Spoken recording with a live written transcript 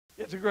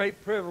It's a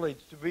great privilege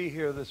to be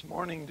here this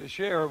morning to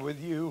share with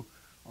you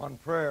on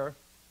prayer.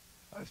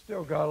 I've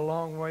still got a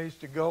long ways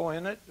to go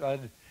in it. I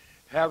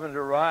haven't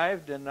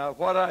arrived, and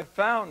what I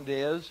found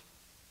is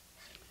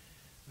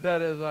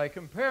that as I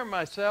compare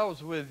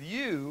myself with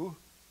you,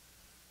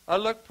 I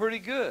look pretty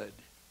good.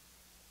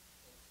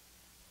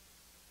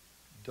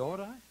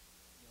 Don't I?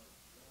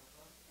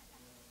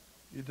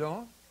 You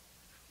don't?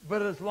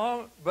 But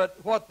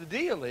what the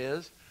deal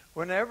is,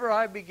 whenever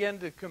I begin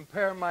to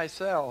compare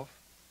myself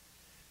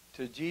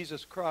to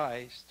Jesus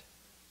Christ,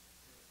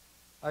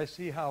 I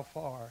see how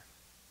far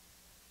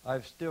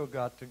I've still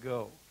got to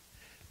go.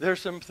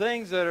 There's some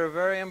things that are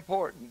very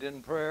important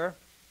in prayer.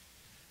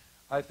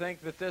 I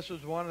think that this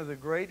is one of the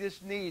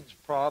greatest needs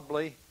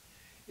probably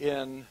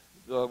in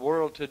the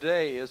world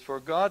today, is for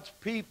God's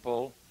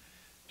people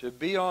to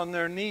be on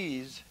their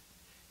knees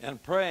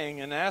and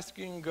praying and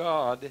asking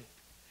God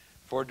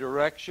for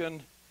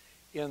direction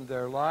in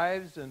their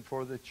lives and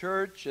for the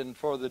church and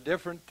for the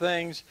different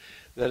things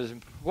that is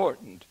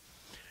important.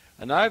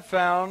 And I've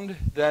found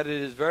that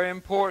it is very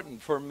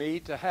important for me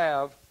to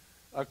have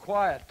a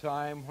quiet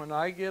time when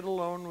I get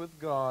alone with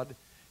God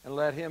and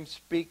let Him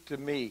speak to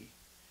me.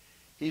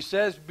 He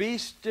says, "Be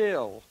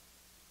still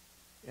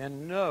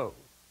and know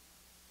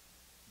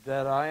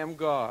that I am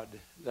God."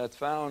 That's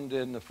found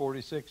in the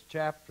 46th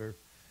chapter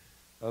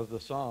of the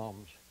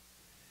Psalms,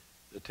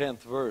 the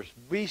 10th verse.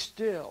 Be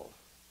still.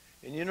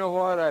 And you know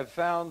what? I've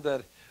found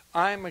that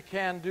I'm a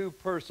can-do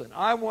person.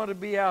 I want to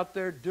be out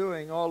there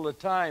doing all the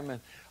time, and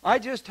I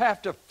just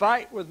have to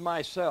fight with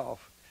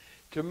myself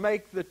to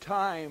make the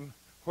time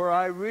where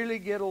I really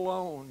get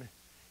alone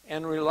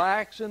and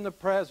relax in the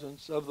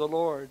presence of the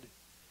Lord.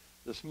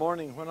 This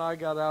morning when I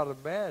got out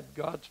of bed,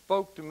 God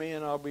spoke to me,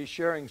 and I'll be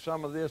sharing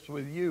some of this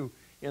with you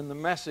in the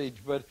message.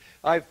 But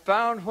I've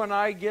found when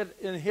I get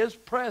in His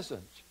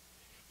presence,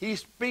 He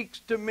speaks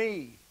to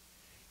me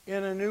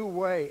in a new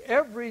way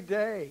every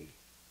day.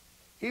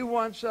 He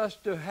wants us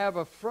to have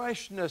a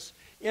freshness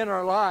in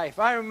our life.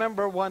 I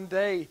remember one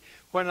day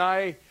when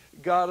I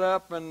got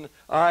up and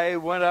I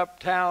went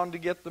uptown to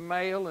get the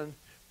mail, and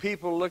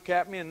people look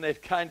at me and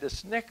they'd kind of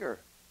snicker.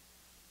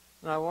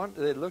 And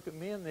they'd look at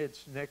me and they'd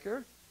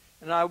snicker.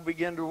 And I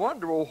began to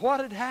wonder, well, what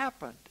had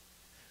happened?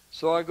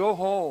 So I go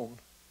home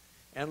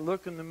and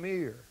look in the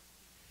mirror.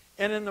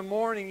 And in the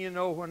morning, you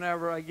know,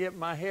 whenever I get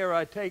my hair,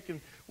 I take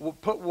and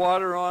put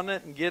water on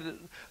it and get it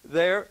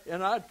there.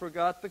 And I'd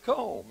forgot the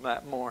comb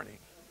that morning.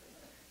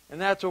 And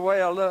that's the way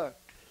I looked.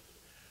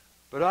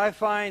 But I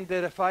find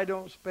that if I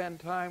don't spend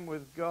time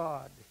with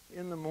God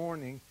in the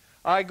morning,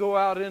 I go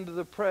out into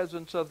the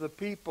presence of the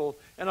people,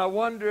 and I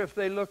wonder if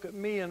they look at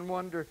me and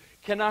wonder,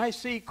 can I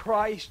see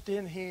Christ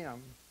in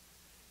him?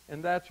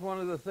 And that's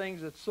one of the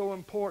things that's so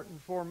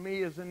important for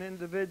me as an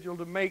individual,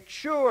 to make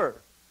sure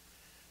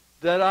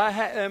that I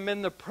am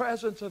in the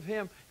presence of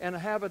Him and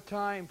have a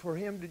time for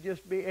Him to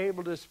just be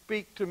able to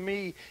speak to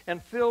me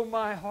and fill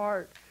my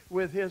heart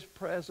with His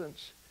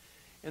presence.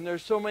 And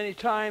there's so many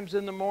times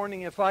in the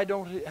morning, if I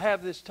don't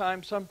have this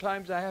time,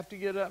 sometimes I have to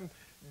get up and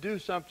do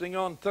something.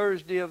 On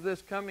Thursday of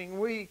this coming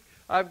week,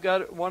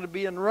 want to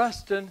be in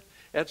Ruston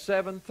at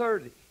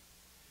 7:30.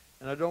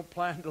 And I don't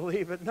plan to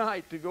leave at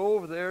night to go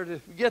over there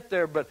to get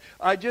there. But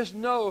I just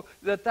know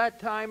that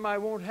time I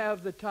won't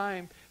have the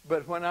time.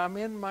 But when I'm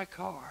in my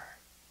car,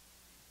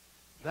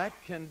 that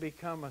can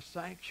become a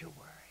sanctuary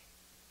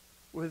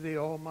with the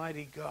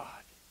Almighty God.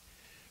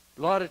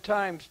 A lot of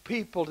times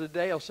people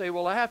today will say,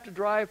 well, I have to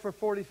drive for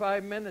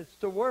 45 minutes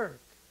to work.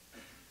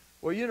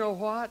 Well, you know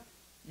what?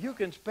 You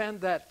can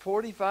spend that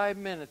 45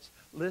 minutes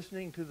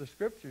listening to the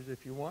Scriptures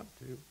if you want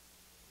to.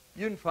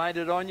 You can find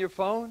it on your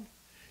phone.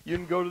 You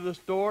can go to the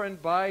store and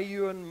buy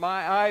you and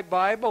my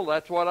iBible.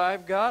 That's what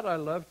I've got. I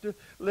love to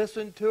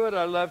listen to it.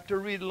 I love to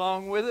read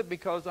along with it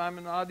because I'm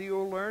an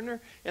audio learner.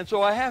 And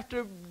so I have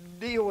to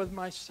deal with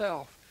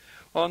myself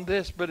on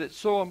this, but it's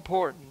so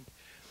important.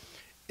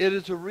 It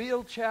is a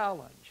real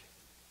challenge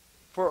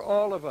for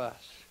all of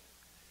us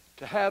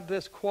to have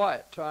this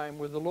quiet time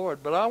with the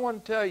Lord. But I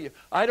want to tell you,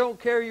 I don't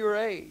care your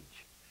age.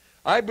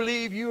 I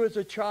believe you as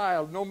a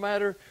child, no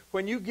matter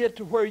when you get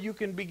to where you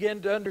can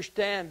begin to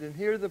understand and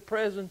hear the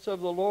presence of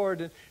the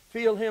Lord and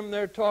feel Him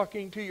there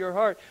talking to your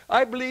heart,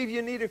 I believe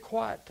you need a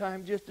quiet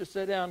time just to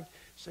sit down and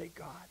say,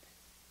 God,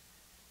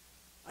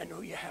 I know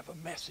you have a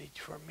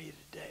message for me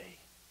today.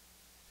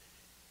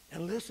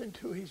 And listen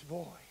to His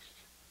voice.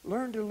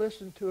 Learn to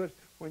listen to it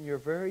when you're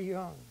very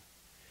young.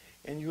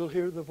 And you'll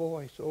hear the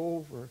voice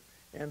over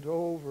and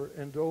over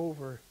and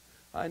over.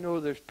 I know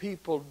there's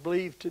people who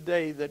believe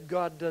today that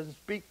God doesn't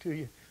speak to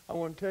you. I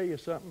want to tell you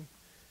something.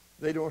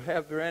 They don't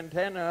have their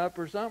antenna up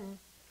or something.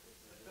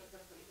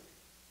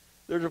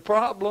 There's a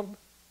problem,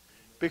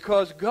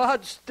 because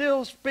God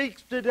still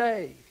speaks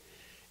today.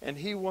 And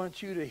He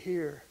wants you to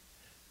hear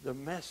the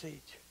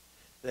message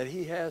that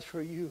He has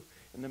for you.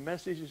 And the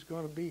message is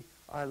going to be,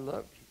 I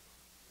love you.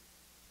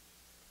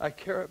 I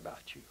care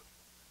about you.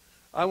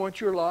 I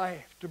want your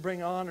life to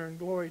bring honor and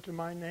glory to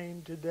my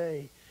name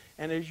today.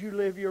 And as you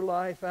live your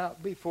life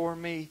out before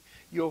me,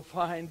 you'll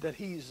find that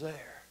He's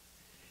there.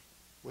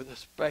 with a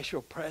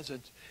special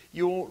presence.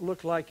 You won't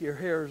look like your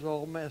hair is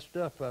all messed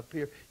up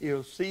here.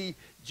 You'll see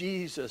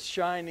Jesus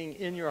shining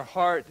in your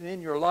heart and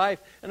in your life.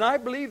 And I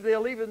believe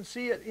they'll even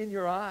see it in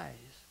your eyes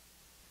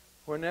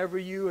whenever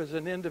you as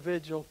an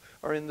individual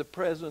are in the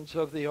presence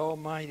of the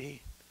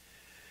Almighty.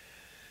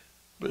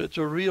 But it's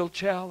a real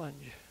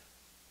challenge.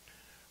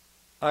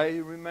 I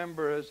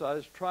remember as I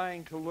was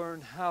trying to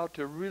learn how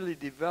to really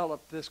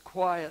develop this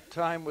quiet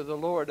time with the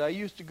Lord, I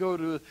used to go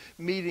to a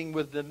meeting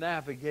with the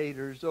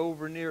Navigators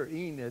over near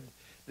Enid.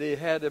 They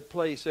had a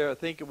place there, I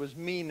think it was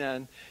Mina,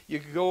 and you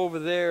could go over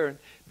there and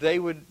they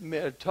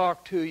would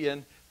talk to you,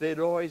 and they'd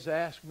always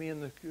ask me in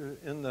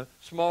the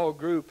small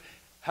group,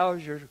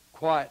 how's your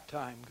quiet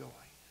time going?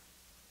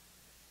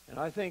 And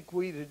I think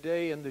we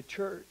today in the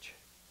church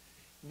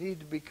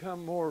need to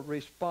become more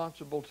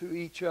responsible to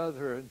each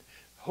other and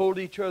hold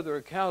each other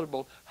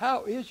accountable.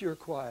 How is your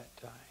quiet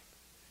time?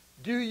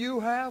 Do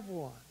you have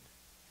one?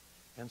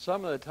 And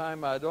some of the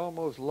time I'd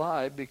almost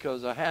lie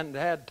because I hadn't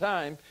had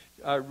time.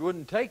 I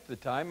wouldn't take the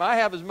time. I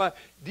have as much.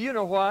 Do you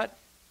know what?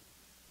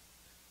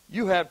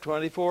 You have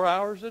 24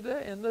 hours a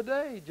day in the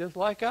day, just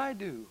like I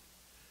do.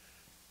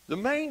 The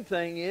main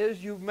thing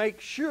is you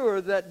make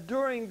sure that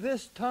during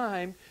this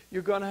time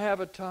you're going to have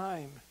a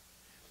time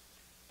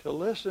to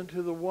listen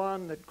to the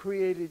one that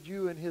created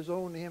you in his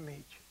own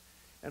image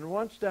and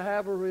wants to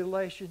have a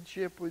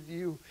relationship with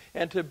you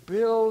and to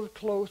build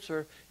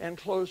closer and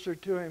closer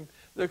to him.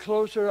 The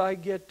closer I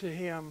get to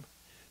him,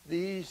 the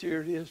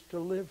easier it is to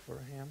live for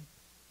him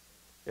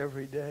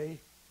every day.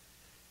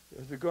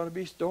 Is there going to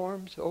be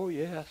storms? Oh,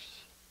 yes.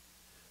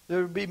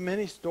 There will be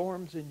many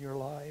storms in your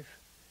life.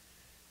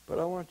 But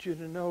I want you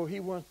to know he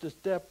wants to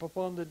step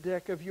upon the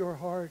deck of your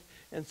heart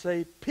and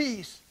say,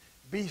 peace,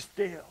 be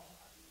still.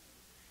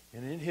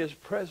 And in his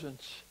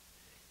presence,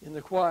 in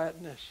the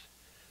quietness,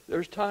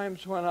 there's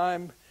times when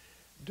I'm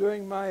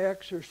doing my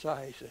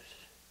exercises,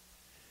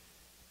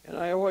 and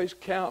I always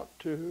count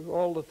to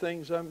all the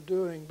things I'm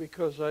doing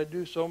because I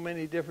do so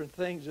many different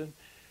things, and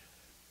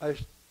I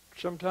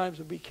sometimes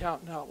will be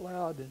counting out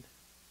loud, and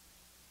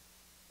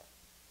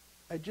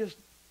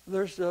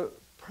there's a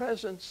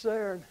presence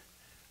there, and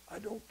I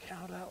don't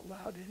count out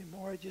loud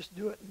anymore. I just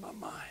do it in my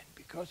mind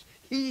because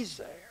he's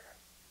there.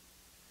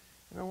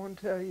 And I want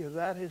to tell you,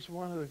 that is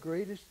one of the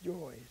greatest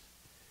joys,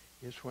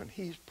 is when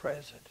he's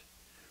present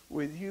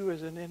with you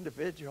as an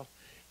individual,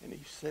 and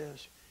he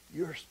says,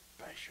 you're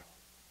special.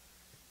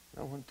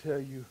 I want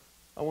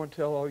to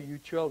tell all you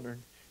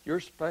children, you're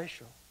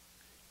special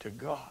to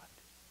God.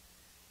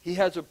 He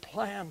has a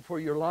plan for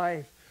your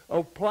life,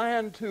 a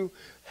plan to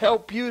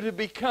help you to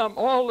become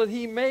all that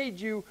he made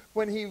you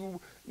when he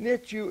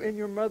knit you in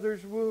your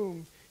mother's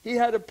womb. He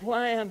had a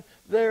plan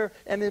there,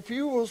 and if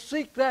you will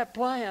seek that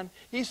plan,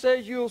 he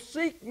says you'll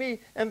seek me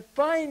and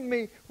find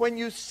me when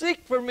you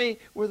seek for me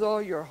with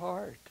all your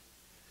heart.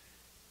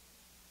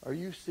 Are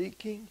you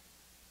seeking?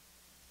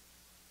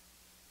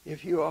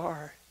 If you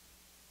are,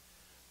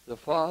 the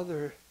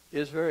Father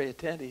is very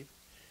attentive.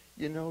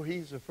 You know,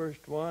 he's the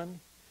first one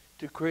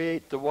to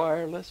create the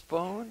wireless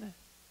phone.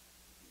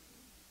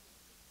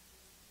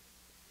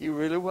 He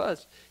really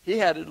was. He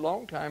had it a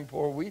long time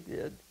before we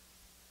did.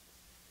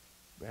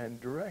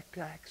 And direct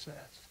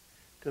access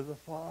to the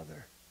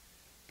Father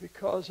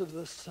because of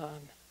the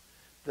Son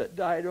that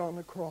died on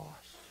the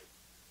cross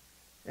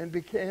and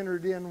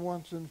entered in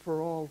once and for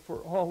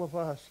all of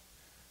us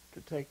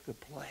to take the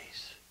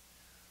place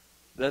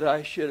that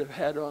I should have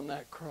had on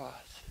that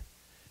cross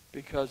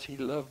because he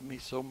loved me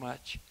so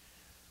much.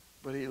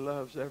 But he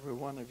loves every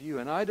one of you.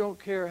 And I don't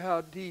care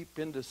how deep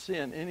into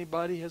sin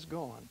anybody has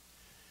gone.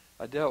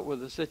 I dealt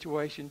with a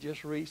situation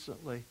just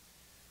recently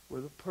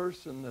with a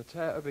person that's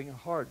having a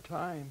hard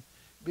time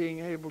being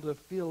able to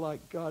feel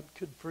like God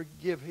could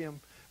forgive him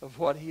of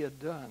what he had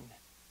done.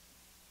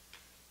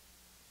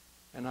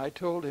 And I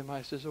told him,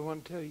 I says, I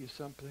want to tell you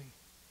something.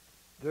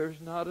 There's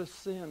not a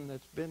sin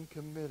that's been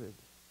committed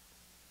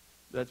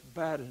that's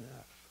bad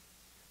enough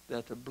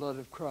that the blood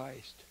of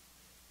Christ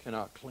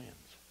cannot cleanse.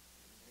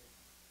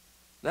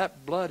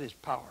 That blood is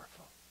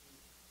powerful.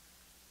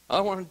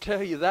 I want to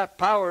tell you that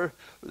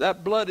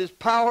blood is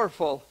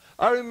powerful.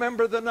 I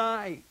remember the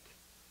night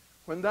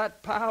when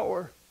that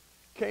power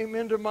came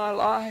into my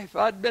life.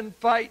 I'd been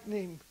fighting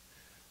him.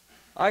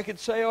 I could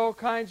say all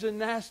kinds of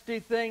nasty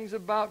things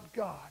about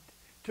God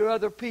to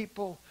other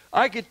people.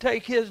 I could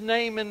take his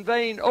name in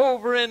vain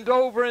over and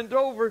over and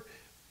over.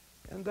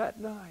 And that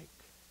night,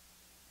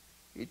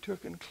 he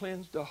took and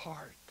cleansed a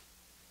heart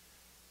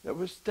that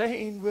was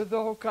stained with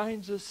all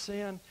kinds of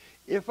sin.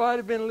 If I'd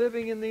have been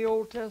living in the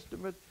Old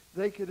Testament,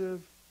 they could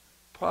have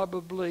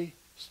probably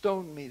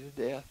stoned me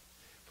to death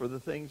for the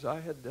things I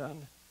had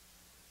done.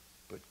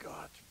 But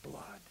God's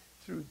blood,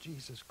 through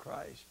Jesus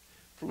Christ,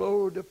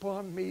 flowed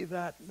upon me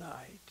that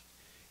night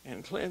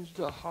and cleansed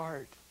a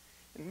heart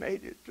and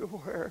made it to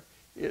where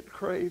it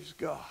craves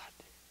God.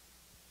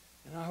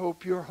 And I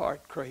hope your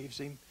heart craves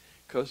him,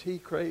 because he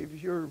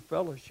craves your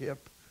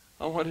fellowship.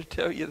 I want to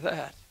tell you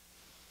that.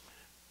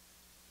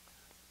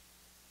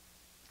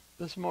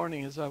 This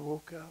morning as I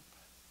woke up,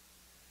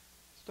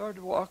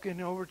 Started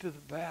walking over to the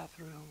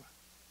bathroom,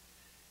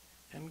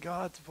 and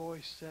God's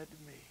voice said to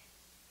me,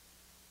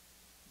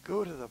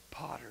 go to the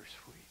potter's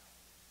wheel.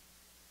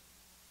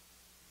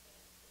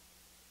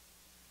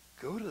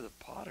 Go to the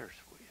potter's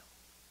wheel.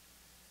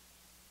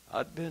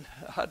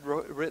 I'd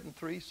written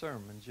 3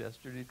 sermons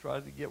yesterday,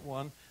 tried to get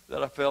one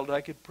that I felt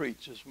I could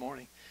preach this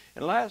morning.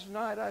 And last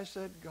night I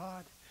said,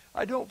 God,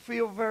 I don't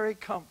feel very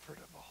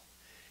comfortable.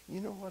 You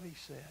know what he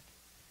said?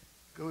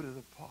 Go to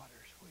the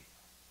potter's wheel.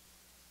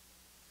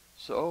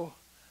 So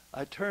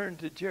I turned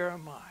to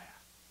Jeremiah.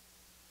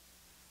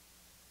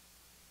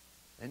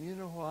 And you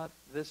know what?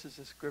 This is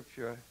a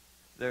scripture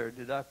there.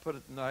 Did I put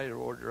it in the right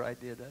order? I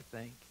did, I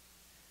think.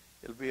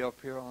 It'll be up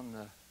here on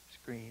the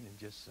screen in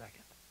just a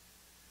second.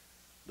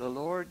 The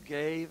Lord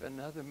gave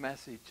another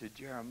message to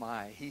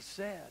Jeremiah. He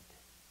said,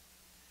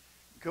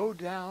 go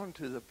down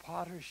to the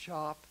potter's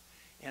shop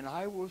and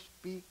I will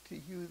speak to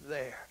you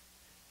there.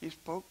 He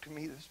spoke to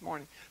me this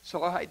morning.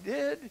 So I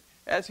did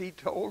as he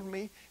told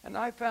me, and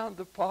I found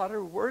the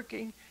potter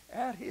working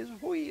at his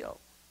wheel.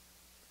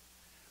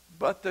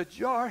 But the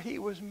jar he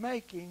was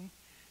making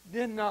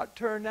did not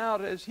turn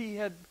out as he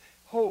had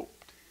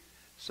hoped.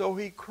 So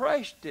he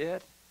crushed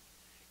it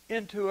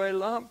into a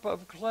lump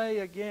of clay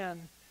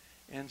again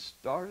and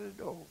started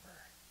over.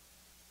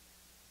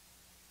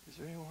 Is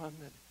there anyone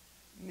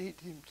that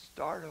needs him to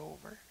start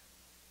over?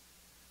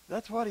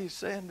 That's what he's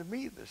saying to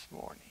me this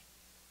morning.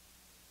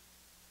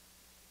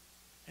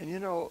 And you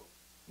know,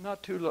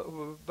 not too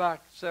long,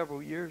 back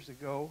several years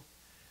ago,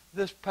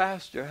 this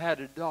pastor had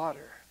a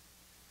daughter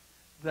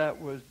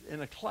that was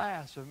in a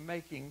class of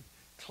making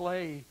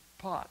clay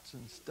pots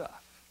and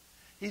stuff.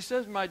 He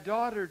says, my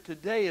daughter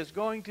today is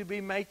going to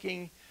be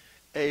making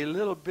a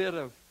little bit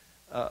of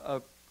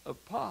a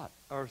pot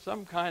or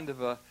some kind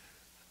of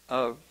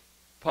a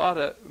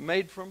pot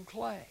made from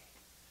clay.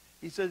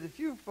 He says, if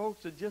you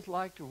folks would just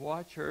like to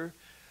watch her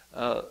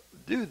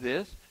do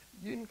this,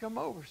 you can come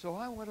over. So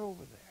I went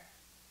over there.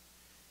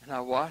 And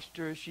I watched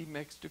her as she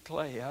mixed the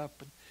clay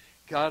up and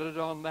got it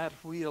on that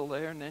wheel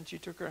there. And then she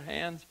took her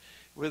hands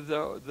with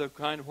the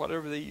kind of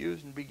whatever they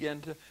use and began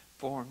to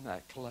form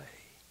that clay.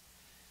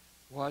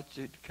 Watched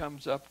it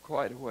comes up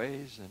quite a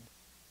ways, and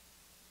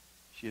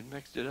she had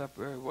mixed it up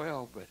very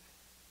well, but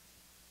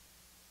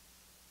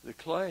the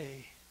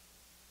clay,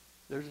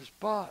 there's a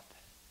spot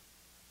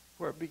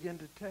where it began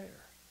to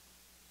tear.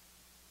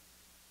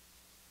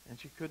 And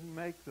she couldn't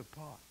make the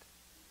pot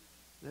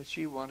that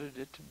she wanted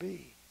it to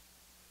be.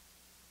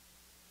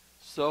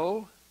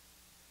 So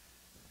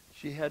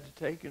she had to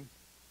take and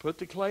put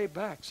the clay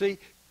back. See,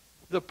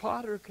 the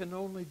potter can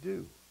only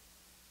do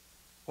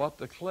what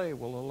the clay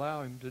will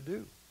allow him to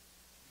do.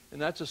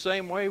 And that's the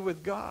same way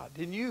with God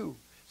and you.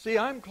 See,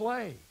 I'm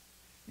clay.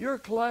 You're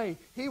clay.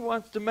 He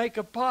wants to make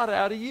a pot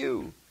out of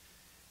you.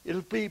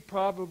 It'll be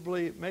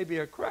probably maybe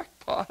a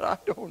cracked pot. I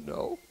don't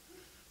know.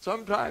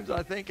 Sometimes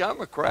I think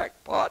I'm a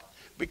cracked pot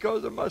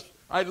because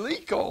I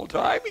leak all the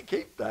time and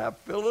keep that.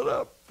 Fill it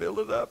up, fill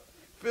it up,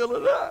 fill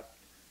it up.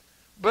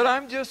 But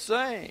I'm just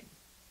saying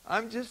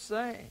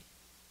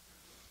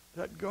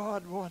that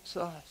God wants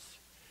us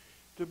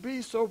to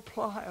be so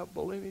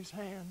pliable in his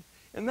hand.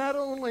 And that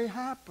only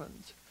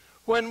happens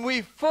when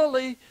we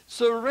fully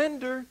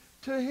surrender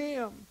to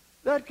him.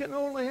 That can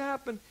only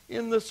happen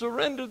in the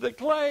surrender the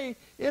clay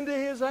into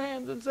his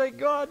hands and say,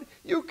 God,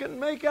 you can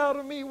make out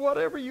of me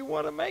whatever you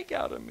want to make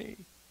out of me.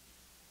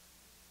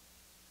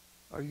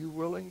 Are you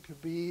willing to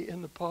be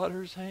in the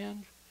potter's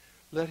hand?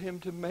 Let him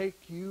to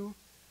make you.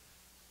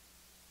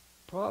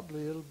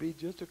 Probably it'll be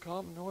just a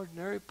common,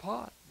 ordinary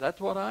pot. That's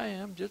what I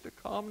am, just a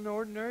common,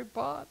 ordinary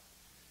pot.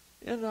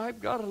 And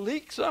I've got a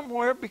leak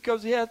somewhere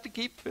because he has to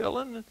keep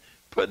filling and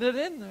putting it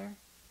in there.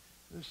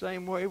 The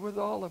same way with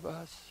all of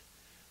us.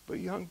 But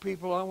young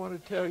people, I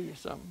want to tell you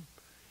something.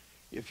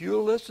 If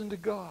you'll listen to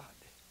God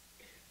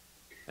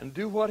and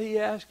do what he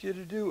asks you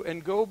to do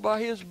and go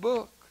by his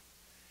book,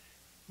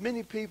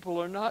 many people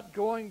are not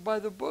going by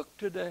the book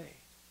today.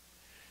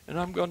 And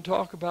I'm going to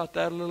talk about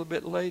that a little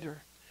bit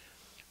later.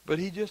 But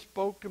he just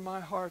spoke to my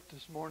heart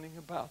this morning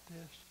about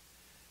this.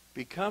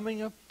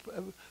 Becoming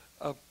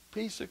a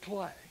piece of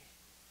clay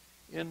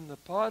in the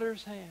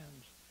potter's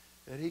hands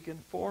that he can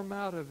form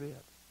out of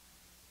it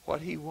what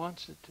he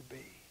wants it to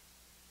be.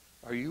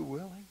 Are you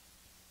willing?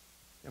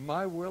 Am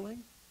I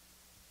willing?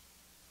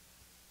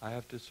 I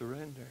have to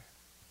surrender.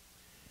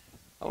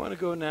 I want to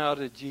go now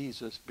to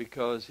Jesus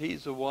because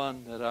he's the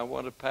one that I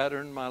want to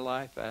pattern my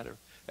life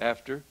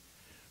after.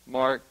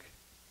 Mark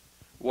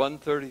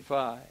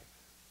 1:35.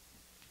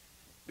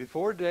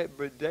 Before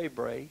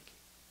daybreak,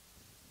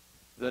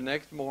 the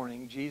next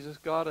morning, Jesus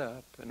got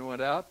up and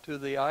went out to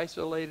the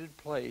isolated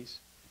place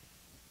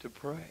to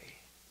pray.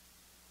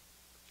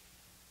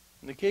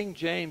 In the King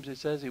James, it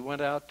says he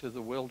went out to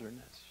the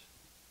wilderness.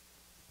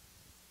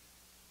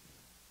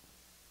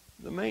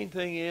 The main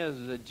thing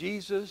is that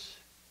Jesus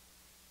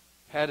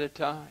had a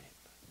time.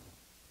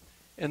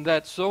 And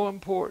that's so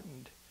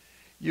important.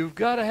 You've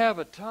got to have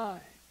a time.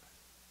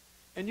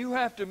 And you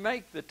have to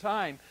make the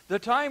time. The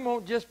time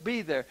won't just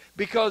be there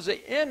because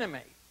the enemy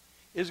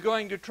is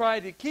going to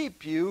try to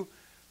keep you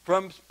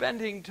from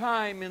spending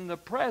time in the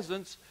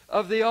presence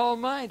of the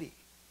Almighty.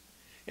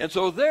 And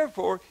so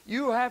therefore,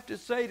 you have to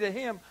say to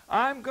him,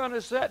 I'm going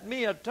to set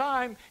me a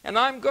time and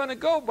I'm going to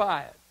go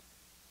by it.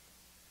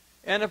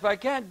 And if I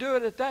can't do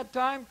it at that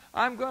time,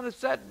 I'm going to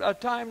set a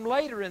time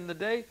later in the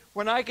day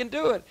when I can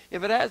do it.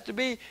 If it has to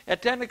be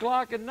at 10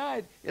 o'clock at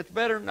night, it's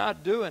better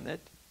not doing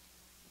it.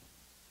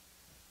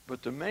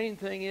 But the main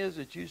thing is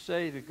that you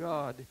say to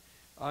God,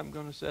 I'm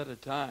going to set a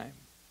time.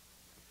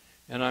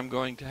 And I'm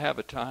going to have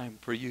a time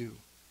for you.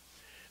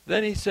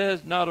 Then he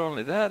says, not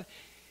only that,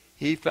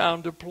 he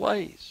found a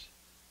place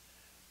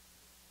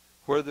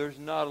where there's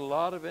not a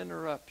lot of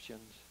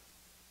interruptions.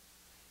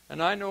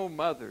 And I know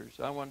mothers,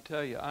 I want to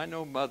tell you, I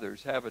know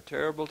mothers have a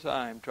terrible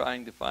time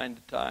trying to find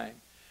a time.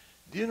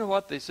 Do you know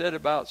what they said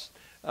about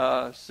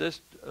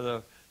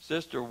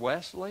Sister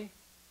Wesley?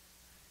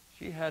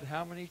 She had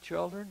how many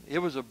children? It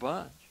was a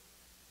bunch.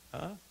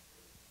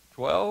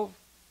 12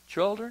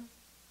 children?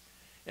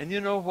 And you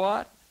know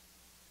what?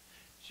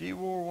 She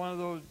wore one of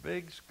those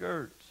big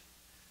skirts.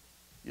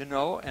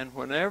 And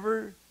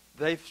whenever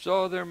they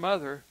saw their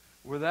mother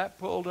with that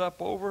pulled up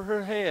over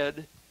her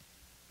head,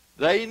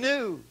 they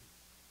knew,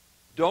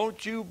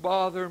 don't you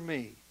bother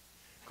me,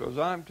 because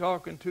I'm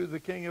talking to the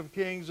King of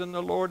Kings and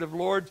the Lord of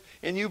Lords,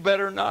 and you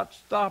better not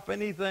stop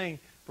anything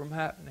from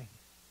happening.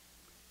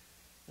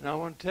 And I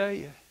want to tell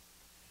you,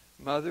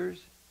 mothers,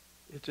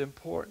 it's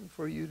important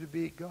for you to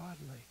be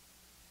godly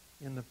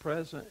in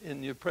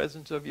your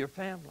presence of your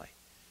family.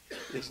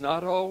 It's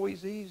not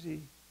always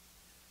easy.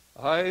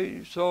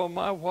 I saw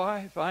my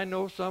wife. I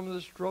know some of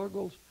the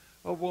struggles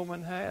a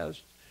woman has.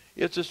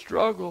 It's a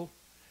struggle.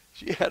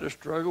 She had a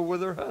struggle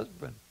with her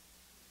husband.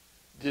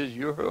 Does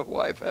your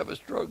wife have a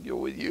struggle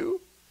with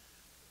you?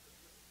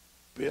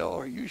 Bill,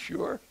 are you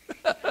sure?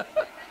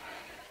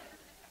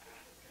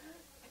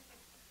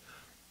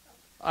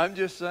 I'm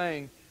just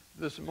saying,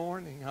 this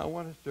morning, I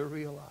want us to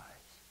realize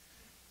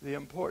the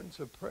importance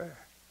of prayer.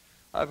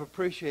 I've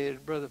appreciated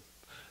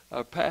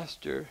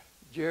Pastor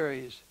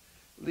Jerry's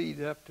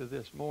lead up to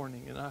this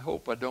morning, and I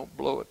hope I don't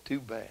blow it too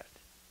bad.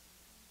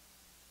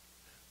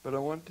 But I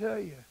want to tell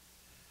you,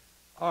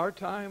 our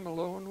time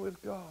alone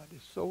with God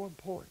is so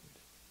important.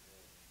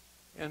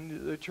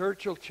 And the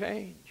church will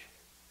change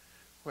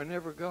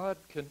whenever God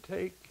can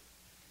take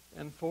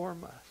and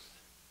form us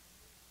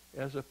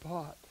as a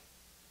pot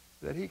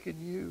that he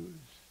can use.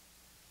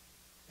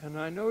 And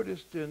I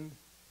noticed in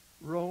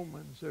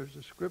Romans, there's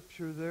a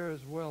scripture there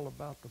as well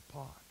about the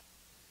pot.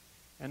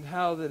 And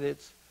how that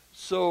it's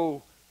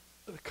so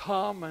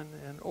common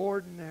and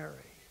ordinary.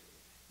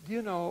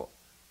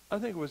 I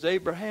think it was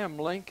Abraham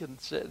Lincoln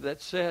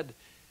that said,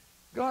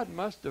 God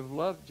must have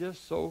loved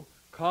just so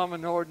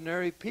common,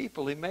 ordinary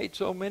people. He made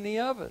so many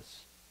of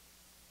us.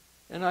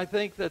 And I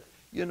think that,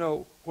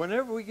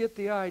 whenever we get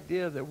the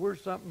idea that we're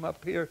something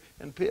up here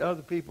and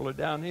other people are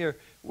down here,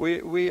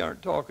 we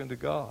aren't talking to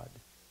God.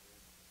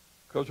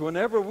 Because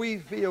whenever we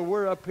feel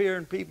we're up here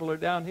and people are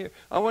down here,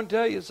 I want to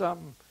tell you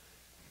something.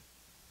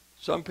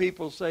 Some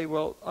people say,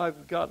 well,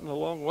 I've gotten a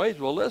long ways.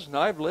 Well, listen,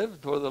 I've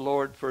lived for the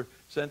Lord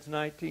since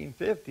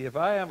 1950. If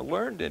I haven't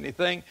learned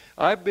anything,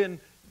 I've been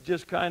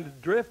just kind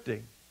of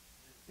drifting.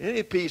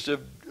 Any piece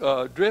of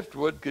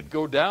driftwood could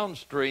go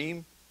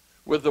downstream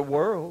with the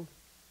world.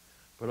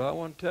 But I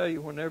want to tell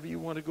you, whenever you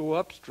want to go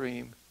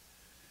upstream,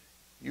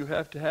 you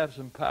have to have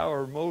some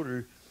power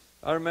motor.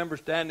 I remember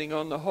standing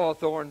on the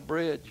Hawthorne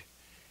Bridge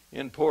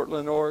in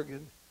Portland,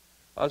 Oregon.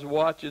 I was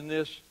watching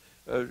this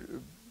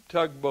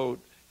tugboat.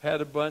 Had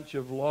a bunch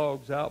of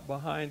logs out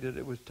behind it.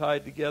 It was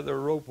tied together, a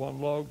rope on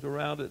logs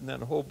around it, and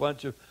then a whole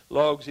bunch of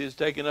logs he was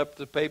taking up to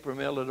the paper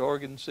mill at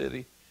Oregon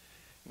City.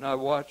 And I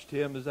watched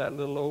him as that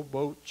little old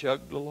boat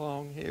chugged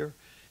along here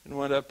and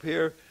went up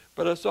here.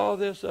 But I saw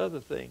this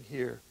other thing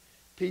here,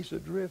 piece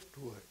of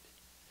driftwood.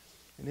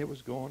 And it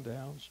was going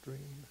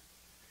downstream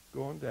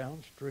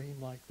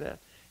like that.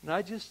 And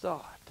I just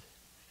thought,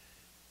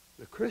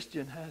 the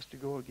Christian has to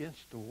go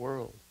against the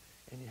world,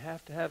 and you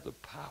have to have the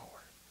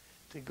power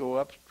to go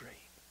upstream.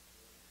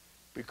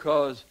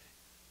 Because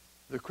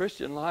the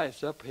Christian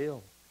life's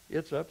uphill.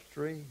 It's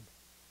upstream.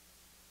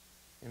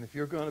 And if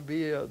you're going to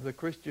be the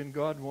Christian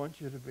God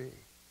wants you to be,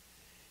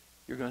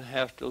 you're going to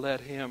have to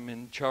let him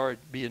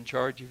be in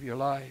charge of your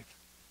life.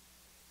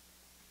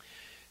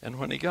 And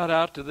when he got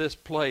out to this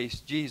place,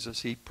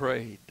 Jesus, he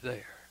prayed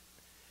there.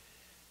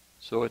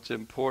 So it's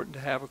important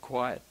to have a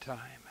quiet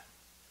time.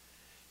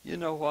 You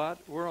know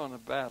what? We're on a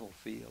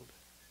battlefield,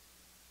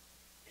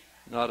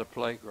 not a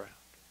playground.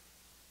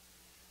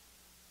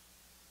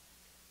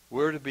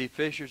 We're to be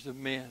fishers of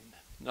men,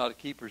 not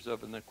keepers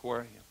of an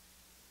aquarium.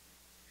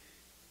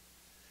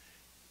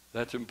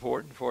 That's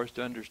important for us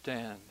to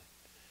understand.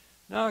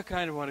 Now I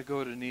kind of want to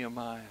go to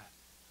Nehemiah,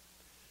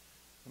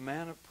 a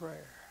man of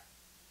prayer.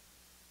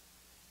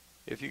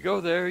 If you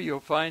go there, you'll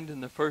find in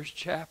the first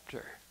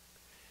chapter,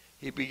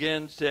 he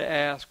begins to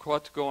ask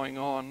what's going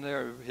on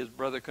there. His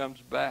brother comes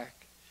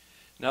back.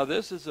 Now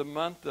this is a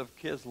month of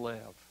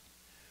Kislev,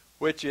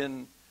 which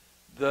in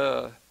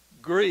the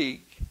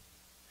Greek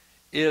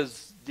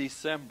is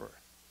December.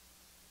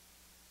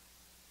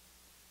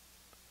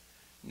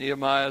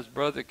 Nehemiah's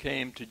brother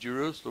came to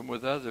Jerusalem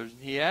with others,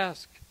 and he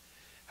asked,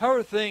 "How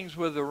are things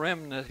with the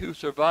remnant who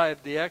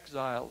survived the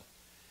exile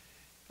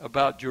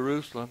about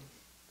Jerusalem?"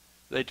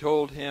 They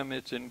told him,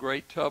 "It's in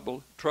great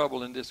trouble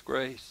and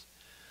disgrace.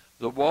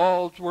 The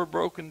walls were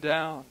broken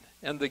down,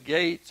 and the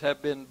gates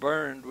have been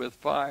burned with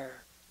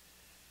fire."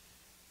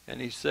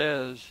 And he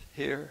says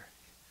here,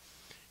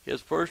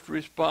 his first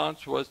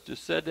response was to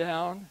sit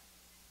down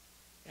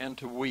and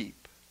to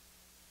weep.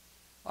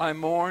 "I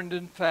mourned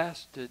and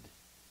fasted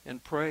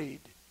and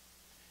prayed."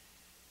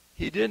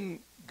 He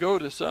didn't go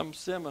to some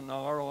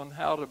seminar on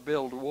how to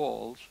build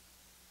walls,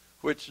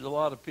 which a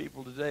lot of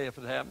people today, if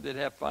it happened, they'd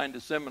have to find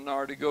a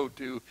seminar to go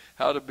to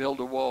how to build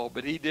a wall.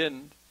 But he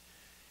didn't.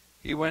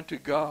 He went to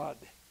God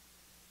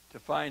to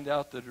find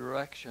out the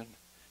direction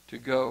to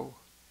go.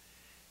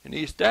 And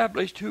he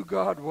established who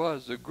God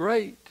was, the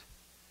great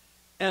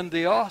and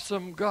the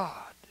awesome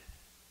God.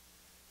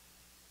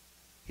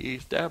 He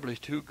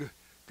established who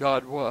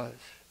God was.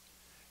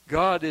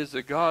 God is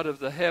the God of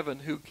the heaven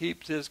who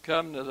keeps his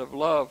covenant of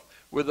love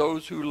with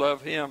those who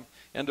love him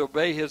and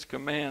obey his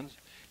commands.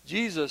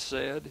 Jesus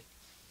said,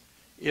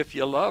 "If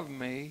you love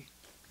me,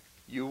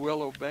 you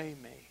will obey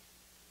me."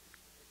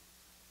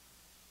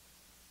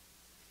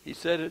 He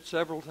said it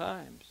several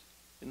times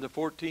in the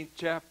 14th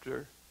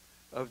chapter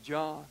of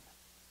John,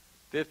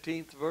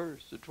 15th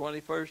verse, the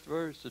 21st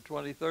verse, the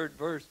 23rd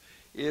verse.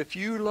 "If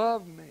you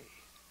love me,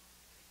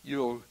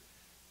 you'll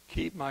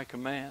keep my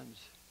commands."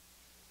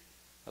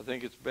 I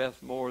think it's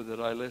Beth Moore that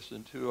I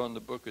listened to on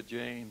the book of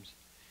James.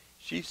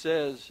 She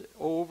says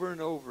over and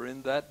over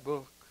in that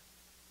book,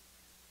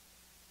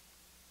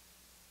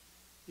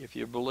 if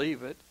you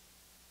believe it,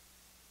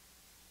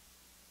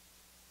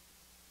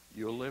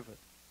 you'll live it.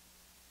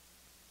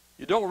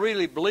 You don't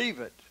really believe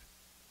it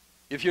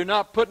if you're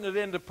not putting it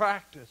into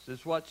practice,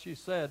 is what she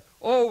said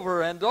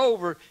over and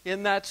over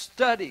in that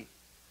study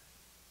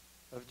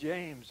of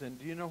James. And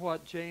do you know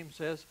what James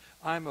says?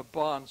 I'm a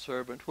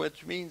bondservant,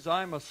 which means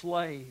I'm a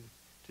slave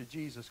to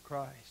Jesus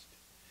Christ.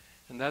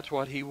 And that's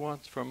what he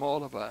wants from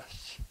all of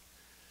us.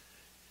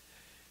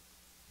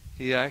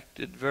 He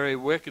acted very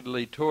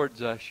wickedly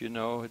towards us, you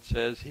know, it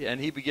says,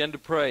 and he began to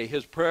pray.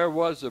 His prayer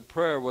was a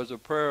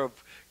prayer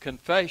of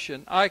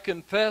confession. "I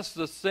confess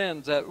the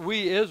sins that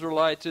we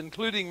Israelites,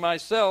 including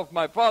myself,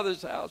 my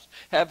father's house,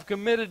 have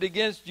committed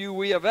against you.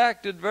 We have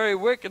acted very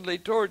wickedly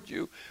towards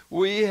you.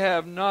 We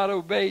have not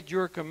obeyed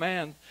your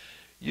command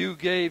you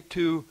gave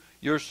to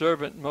your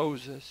servant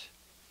Moses."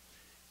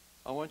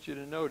 I want you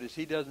to notice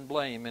he doesn't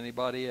blame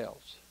anybody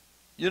else.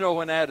 You know,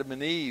 when Adam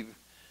and Eve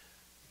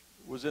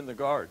was in the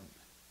garden,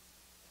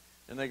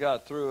 and they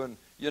got through, and,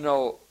 you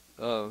know,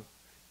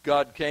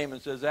 God came and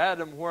says,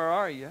 "Adam, where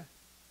are you?"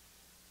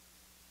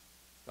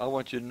 I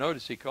want you to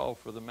notice he called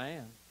for the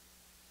man.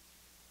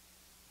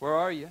 "Where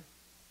are you?"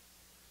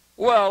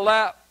 "Well,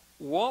 that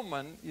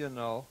woman, you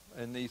know."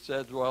 And he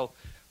says, "Well,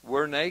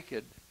 we're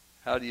naked."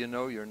 "How do you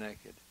know you're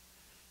naked?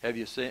 Have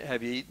you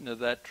eaten of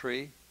that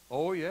tree?"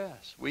 "Oh,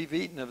 yes, we've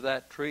eaten of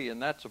that tree,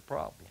 and that's a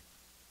problem."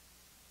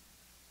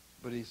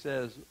 But he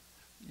says,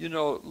 "You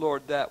know,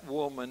 Lord, that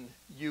woman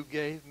you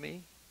gave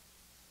me,"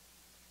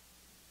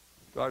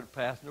 started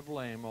passing the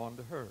blame on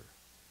to her.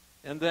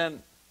 And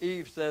then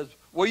Eve says,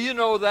 "Well, you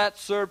know that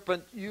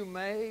serpent you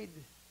made?"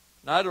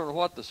 Now, I don't know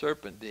what the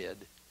serpent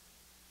did.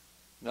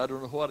 And I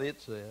don't know what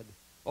it said.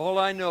 All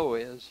I know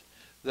is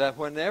that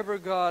whenever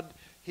God,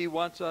 he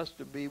wants us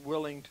to be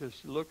willing to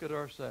look at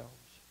ourselves.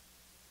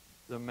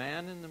 The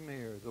man in the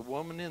mirror, the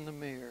woman in the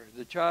mirror,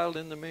 the child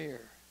in the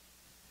mirror,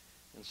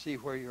 and see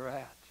where you're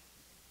at,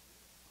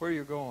 where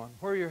you're going,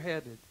 where you're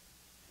headed.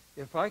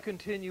 If I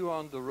continue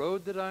on the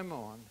road that I'm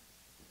on,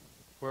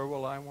 where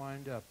will I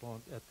wind up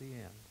on at the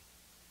end?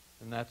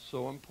 And that's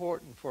so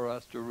important for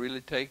us to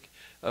really take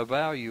a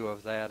value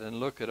of that and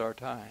look at our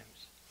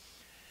times.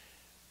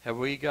 Have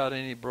we got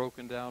any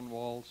broken down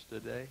walls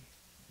today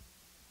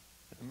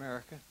in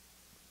America?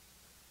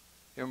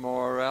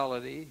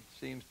 Immorality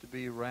seems to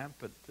be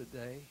rampant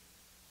today.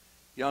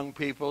 Young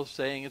people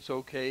saying it's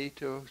okay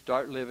to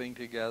start living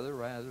together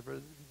rather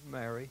than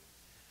marry.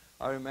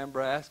 I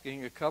remember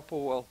asking a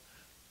couple, "Well,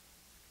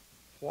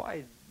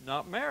 why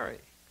not marry?"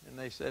 And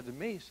they said to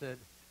me,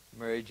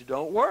 "Marriage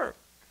don't work."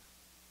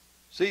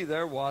 See,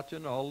 they're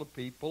watching all the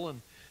people,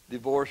 and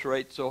divorce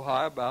rate so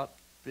high, about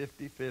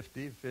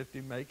 50-50. 50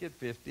 make it,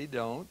 50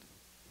 don't.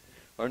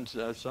 Or in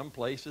some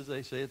places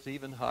they say it's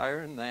even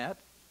higher than that.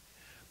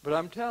 But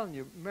I'm telling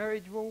you,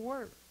 marriage will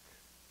work.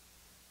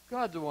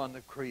 God's the one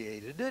that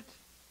created it.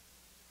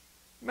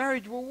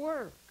 Marriage will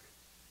work.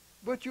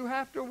 But you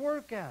have to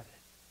work at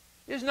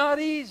it. It's not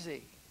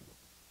easy.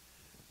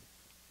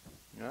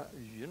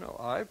 You know,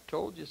 I've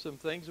told you some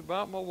things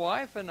about my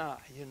wife and I,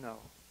 you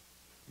know.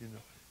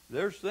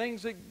 There's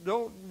things that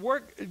don't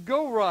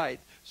go right.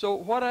 So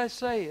what I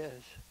say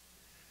is,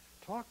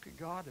 talk to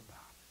God about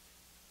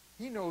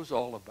it. He knows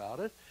all about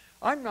it.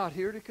 I'm not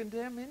here to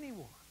condemn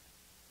anyone.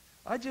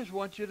 I just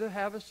want you to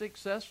have a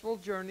successful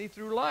journey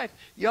through life.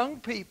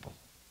 Young people,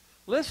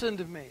 listen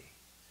to me.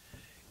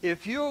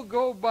 If you'll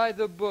go by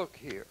the book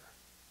here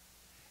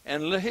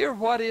and hear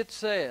what it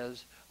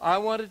says, I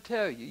want to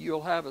tell you,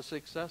 you'll have a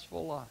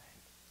successful life.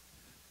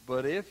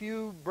 But if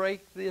you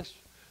break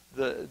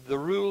the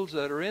rules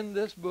that are in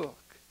this book,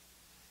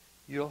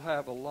 you'll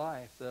have a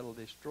life that'll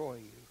destroy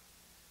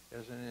you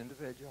as an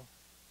individual.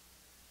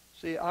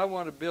 See, I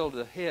want to build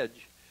a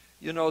hedge.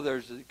 You know,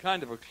 there's a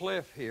kind of a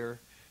cliff here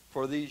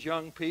for these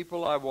young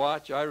people I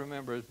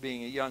remember as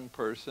being a young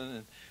person,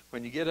 and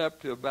when you get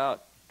up to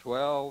about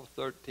 12,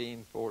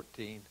 13,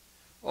 14,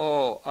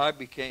 oh, I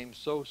became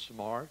so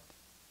smart.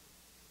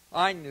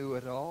 I knew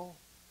it all.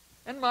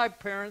 And my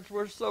parents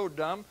were so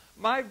dumb.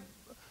 My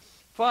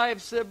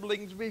 5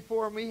 siblings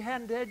before me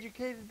hadn't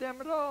educated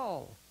them at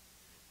all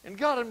and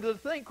got them to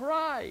think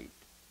right.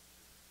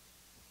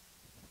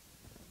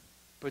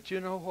 But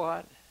you know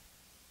what?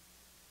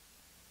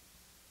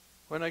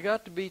 When I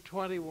got to be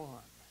 21,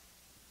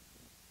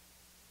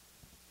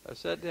 I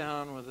sat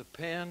down with a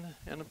pen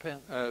and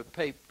a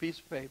piece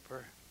of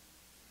paper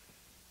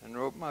and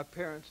wrote my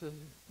parents a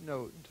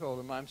note and told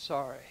them, I'm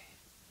sorry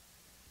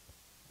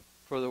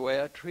for the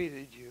way I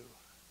treated you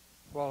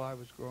while I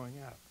was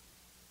growing up.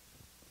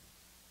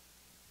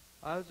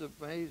 I was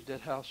amazed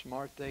at how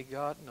smart they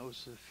got in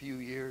those few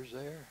years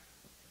there.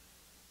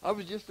 I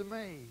was just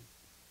amazed.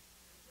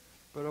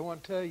 But I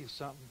want to tell you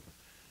something.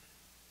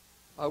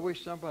 I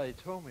wish somebody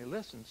told me,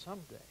 listen,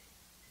 someday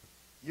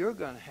you're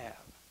going to have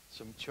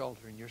some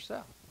children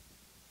yourself.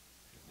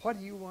 What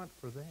do you want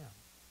for them?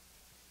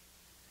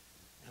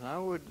 And I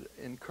would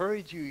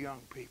encourage you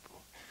young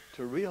people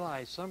to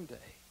realize someday,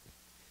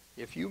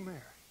 if you marry,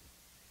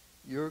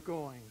 you're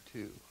going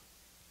to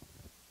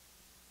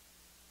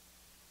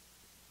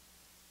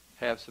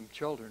have some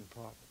children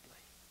probably.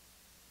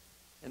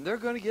 And they're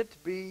going to get to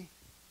be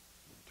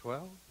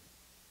 12,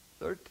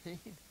 13,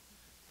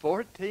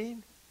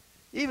 14,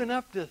 even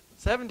up to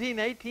 17,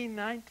 18,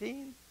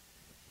 19.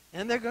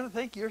 And they're going to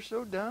think you're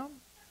so dumb,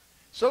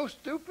 so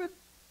stupid.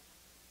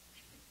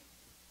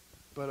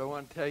 But I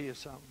want to tell you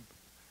something.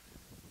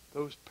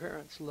 Those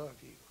parents love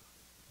you.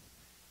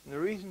 And the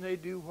reason they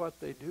do what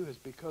they do is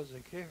because they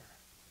care.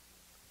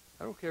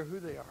 I don't care who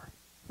they are,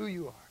 who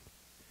you are.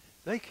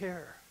 They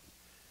care.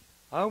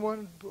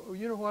 You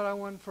know what I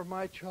wanted for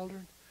my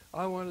children?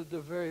 I wanted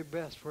the very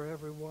best for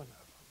every one of them.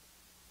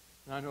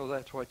 And I know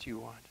that's what you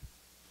want.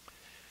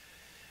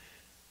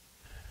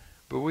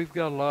 But we've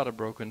got a lot of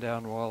broken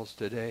down walls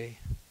today.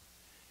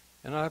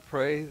 And I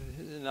pray,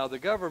 now the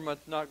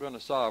government's not going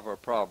to solve our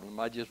problem.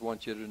 I just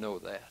want you to know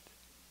that.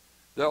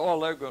 All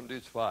they're going to do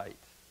is fight.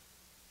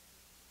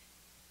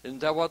 Isn't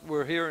that what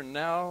we're hearing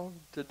now,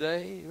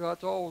 today?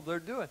 That's all they're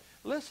doing.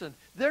 Listen,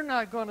 they're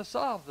not going to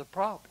solve the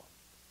problem.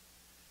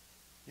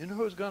 You know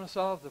who's going to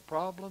solve the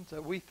problems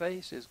that we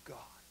face is God.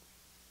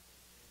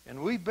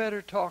 And we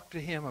better talk to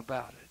him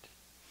about it.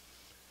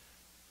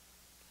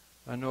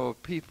 I know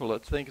of people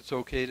that think it's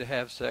okay to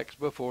have sex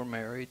before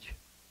marriage.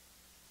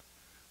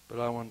 But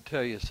I want to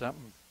tell you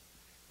something.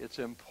 It's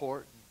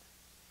important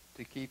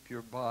to keep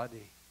your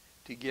body,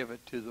 to give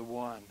it to the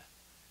one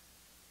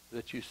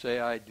that you say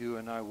I do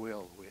and I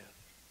will with.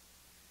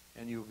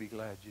 And you'll be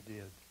glad you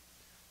did.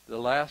 The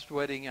last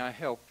wedding I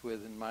helped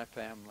with in my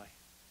family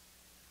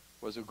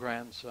was a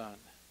grandson.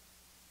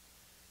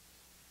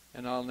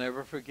 And I'll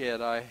never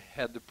forget, I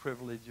had the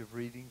privilege of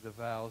reading the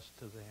vows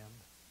to them.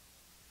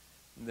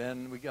 And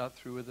then we got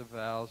through with the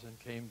vows and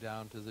came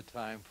down to the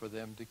time for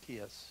them to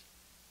kiss.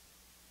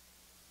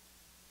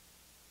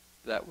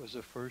 That was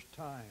the first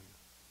time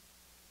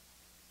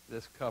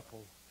this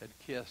couple had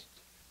kissed,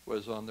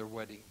 was on their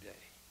wedding day.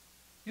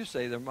 You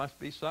say there must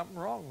be something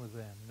wrong with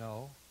them.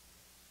 No.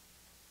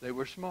 They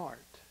were smart.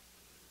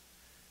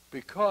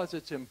 Because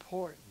it's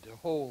important to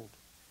hold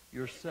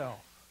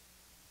yourself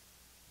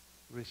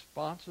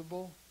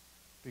responsible,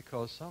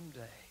 because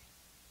someday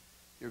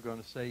you're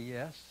going to say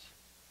yes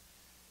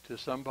to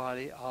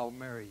somebody, I'll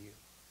marry you.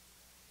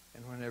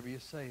 And whenever you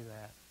say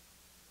that,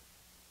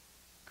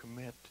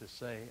 commit to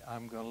say,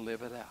 I'm going to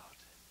live it out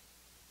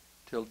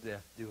till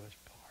death do us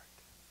part.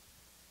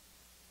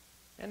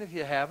 And if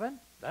you haven't,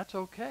 that's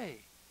okay.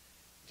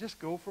 Just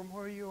go from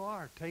where you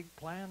are. Take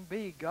plan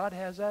B. God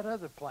has that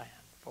other plan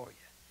for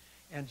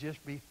you. And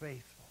just be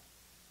faithful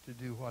to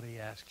do what he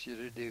asks you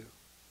to do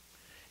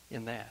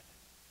in that.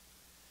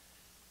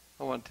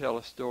 I want to tell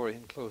a story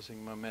in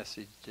closing my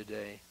message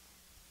today.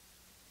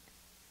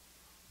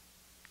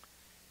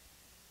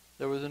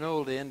 There was an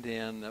old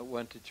Indian that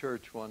went to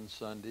church one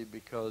Sunday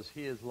because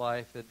his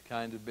life had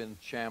kind of been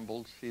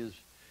shambles. He's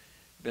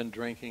been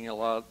drinking a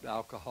lot,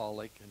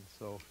 alcoholic, and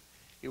so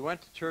he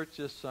went to church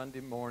this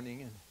Sunday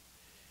morning, and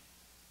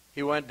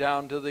he went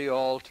down to the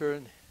altar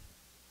and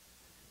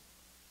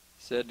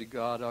said to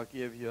God, I'll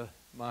give you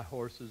my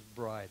horse's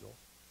bridle.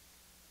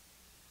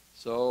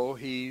 So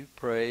he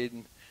prayed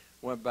and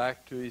went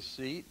back to his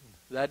seat.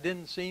 That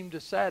didn't seem to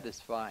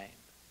satisfy him.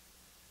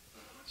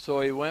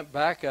 So he went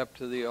back up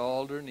to the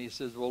altar and he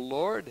says, well,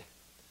 Lord,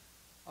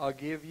 I'll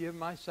give you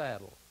my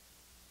saddle.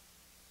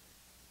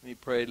 And he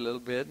prayed a little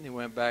bit and he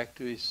went back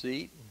to his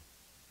seat.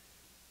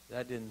 And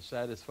that didn't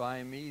satisfy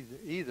him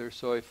either.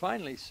 So he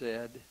finally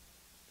said,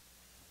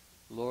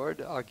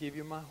 Lord, I'll give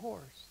you my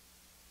horse.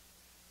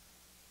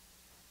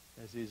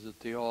 As he's at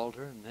the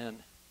altar, and then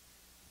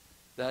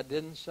that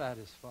didn't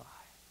satisfy.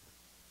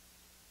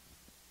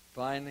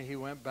 Finally, he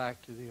went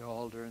back to the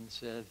altar and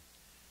said,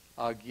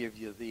 I'll give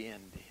you the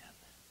Indian.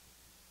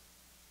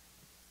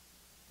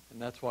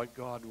 And that's what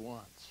God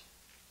wants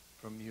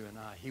from you and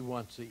I. He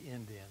wants the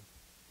Indian.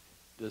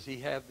 Does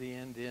he have the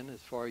Indian as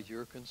far as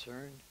you're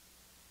concerned?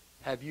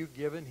 Have you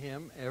given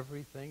him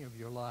everything of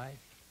your life?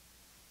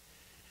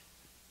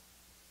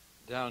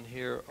 Down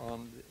here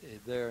on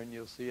there, and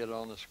you'll see it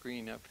on the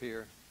screen up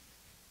here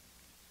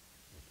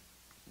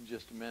in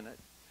just a minute.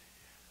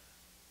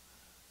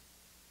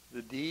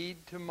 The deed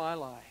to my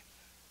life.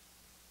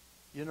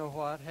 You know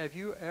what? Have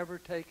you ever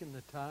taken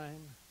the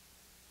time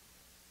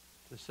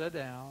to sit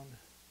down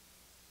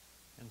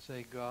and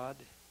say, God,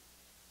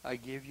 I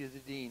give you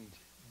the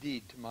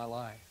deed to my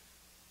life?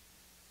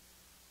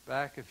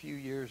 Back a few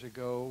years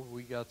ago,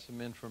 we got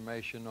some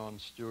information on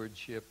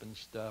stewardship and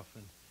stuff,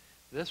 and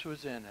this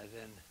was in it,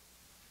 and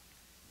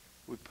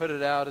we put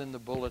it out in the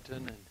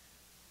bulletin, and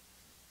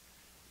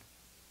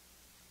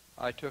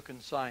I took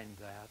and signed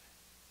that.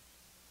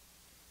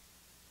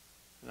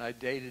 And I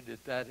dated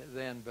it that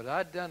then, but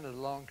I'd done it a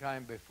long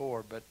time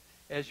before. But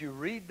as you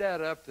read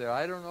that up there,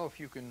 I don't know if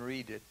you can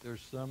read it.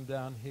 There's some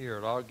down here.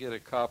 And I'll get a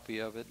copy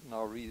of it, and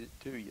I'll read it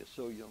to you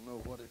so you'll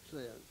know what it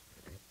says.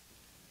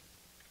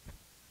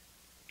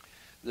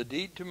 The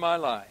deed to my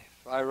life.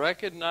 I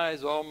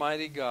recognize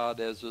Almighty God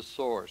as the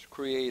source,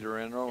 creator,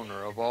 and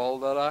owner of all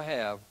that I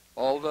have,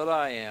 all that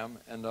I am,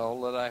 and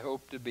all that I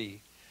hope to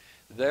be.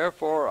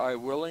 Therefore, I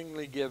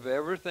willingly give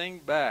everything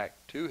back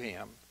to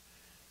him,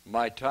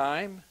 my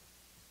time,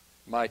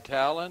 my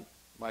talent,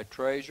 my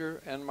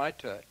treasure, and my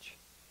touch.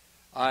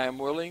 I am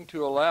willing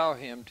to allow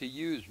him to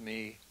use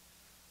me,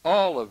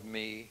 all of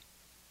me,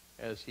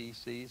 as he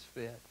sees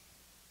fit.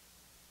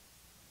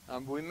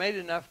 We made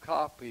enough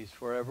copies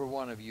for every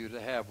one of you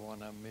to have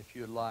one of them if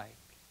you'd like.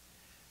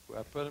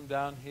 I put them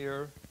down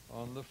here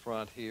on the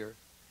front here.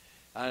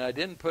 And I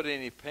didn't put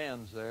any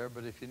pens there,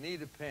 but if you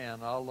need a pen,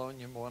 I'll loan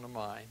you one of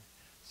mine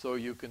so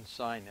you can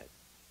sign it.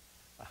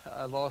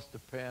 I lost a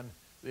pen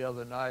the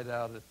other night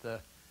out at the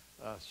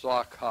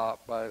sock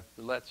hop. I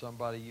let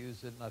somebody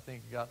use it, and I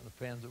think it got in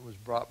the pens that was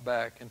brought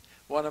back. And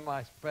one of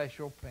my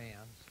special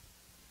pens.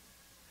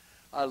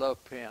 I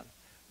love pens.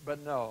 But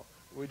no,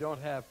 we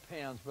don't have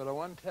pens. But I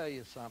want to tell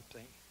you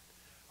something.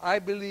 I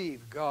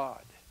believe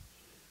God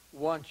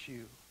wants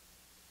you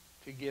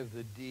to give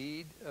the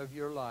deed of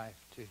your life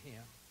to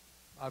him.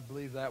 I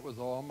believe that with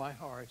all my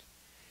heart.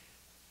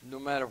 No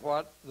matter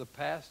what the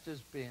past has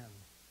been,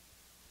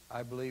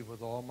 I believe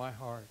with all my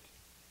heart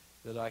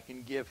that I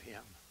can give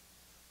him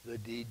the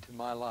deed to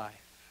my life.